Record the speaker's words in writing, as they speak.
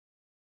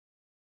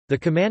The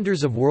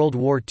commanders of World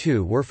War II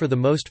were for the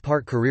most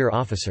part career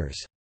officers.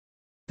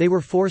 They were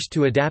forced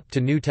to adapt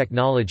to new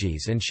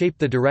technologies and shape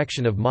the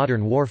direction of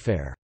modern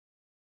warfare.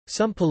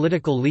 Some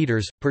political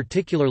leaders,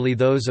 particularly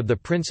those of the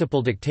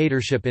principal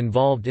dictatorship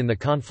involved in the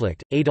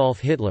conflict,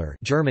 Adolf Hitler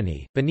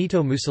 (Germany),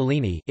 Benito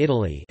Mussolini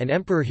 (Italy), and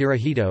Emperor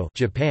Hirohito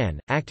 (Japan),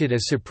 acted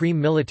as supreme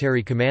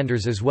military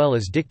commanders as well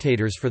as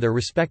dictators for their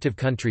respective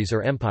countries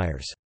or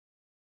empires.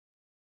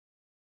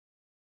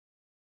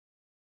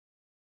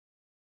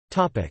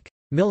 Topic: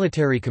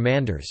 Military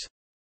commanders.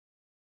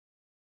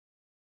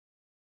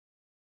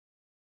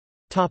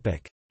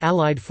 Topic: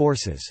 Allied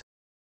forces.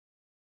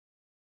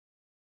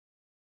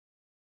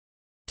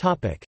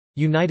 Topic: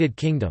 United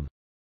Kingdom.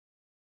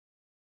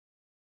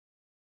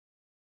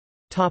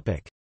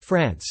 Topic: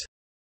 France.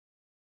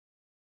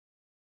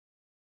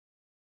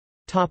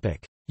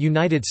 Topic: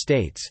 United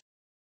States.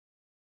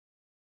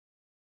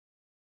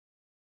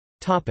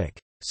 Topic: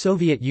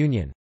 Soviet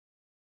Union.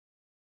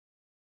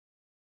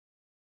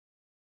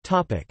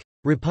 Topic: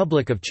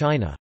 Republic of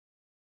China.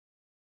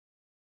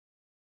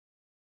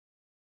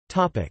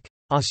 Topic: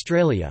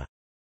 Australia.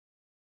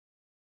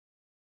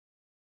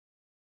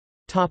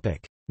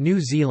 Topic: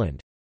 New Zealand.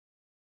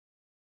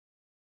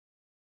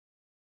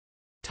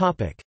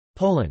 Topic: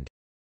 Poland.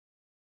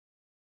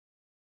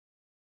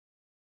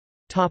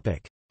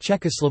 Topic: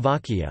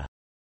 Czechoslovakia.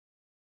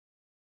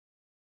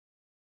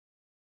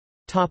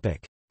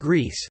 Topic: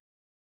 Greece.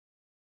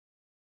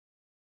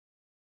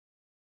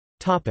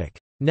 Topic: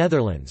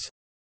 Netherlands.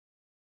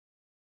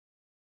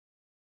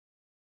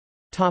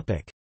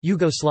 Topic: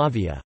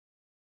 Yugoslavia.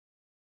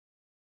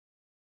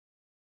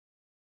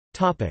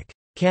 Topic: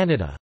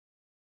 Canada.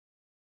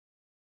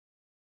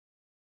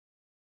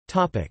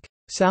 Topic: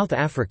 South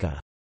Africa.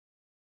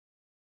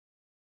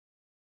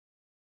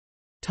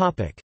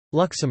 Topic: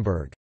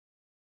 Luxembourg.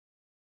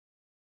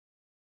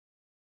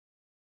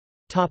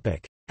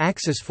 Topic: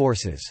 Axis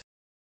forces.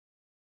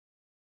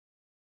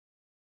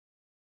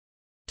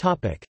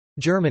 Topic: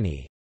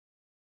 Germany.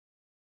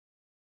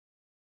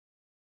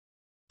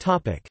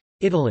 Topic: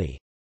 Italy.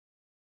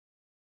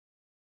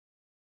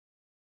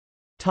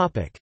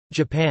 Topic: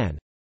 Japan.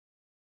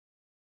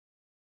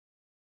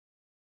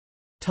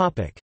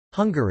 Topic: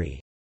 Hungary.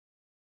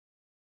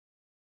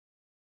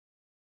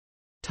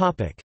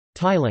 Topic: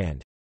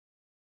 Thailand.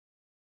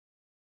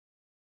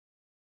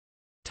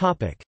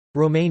 Topic: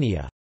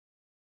 Romania.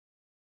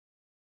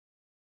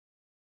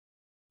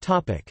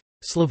 Topic: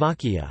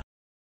 Slovakia.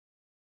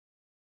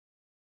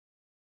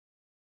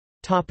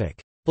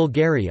 Topic: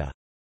 Bulgaria.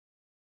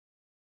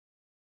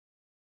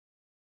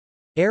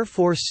 Air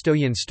Force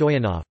Stoyan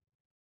Stoyanov.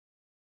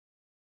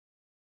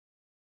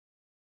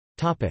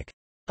 Topic: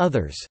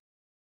 Others.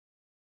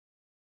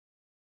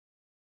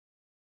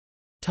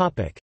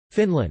 Topic: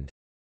 Finland.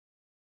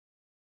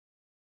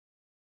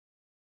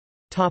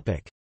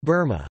 Topic: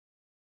 Burma.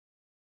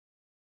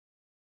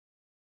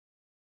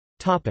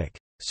 Topic: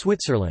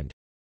 Switzerland.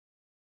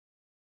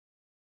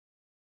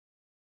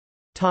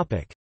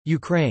 Topic: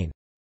 Ukraine.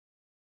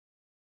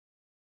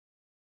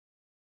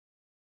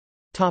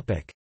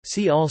 Topic: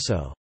 See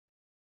also.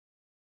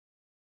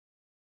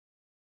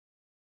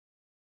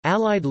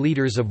 Allied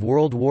leaders of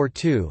World War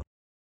II.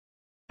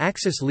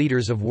 Axis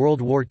leaders of World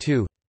War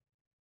II.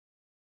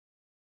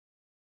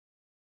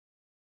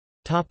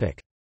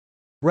 Topic: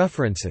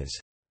 References.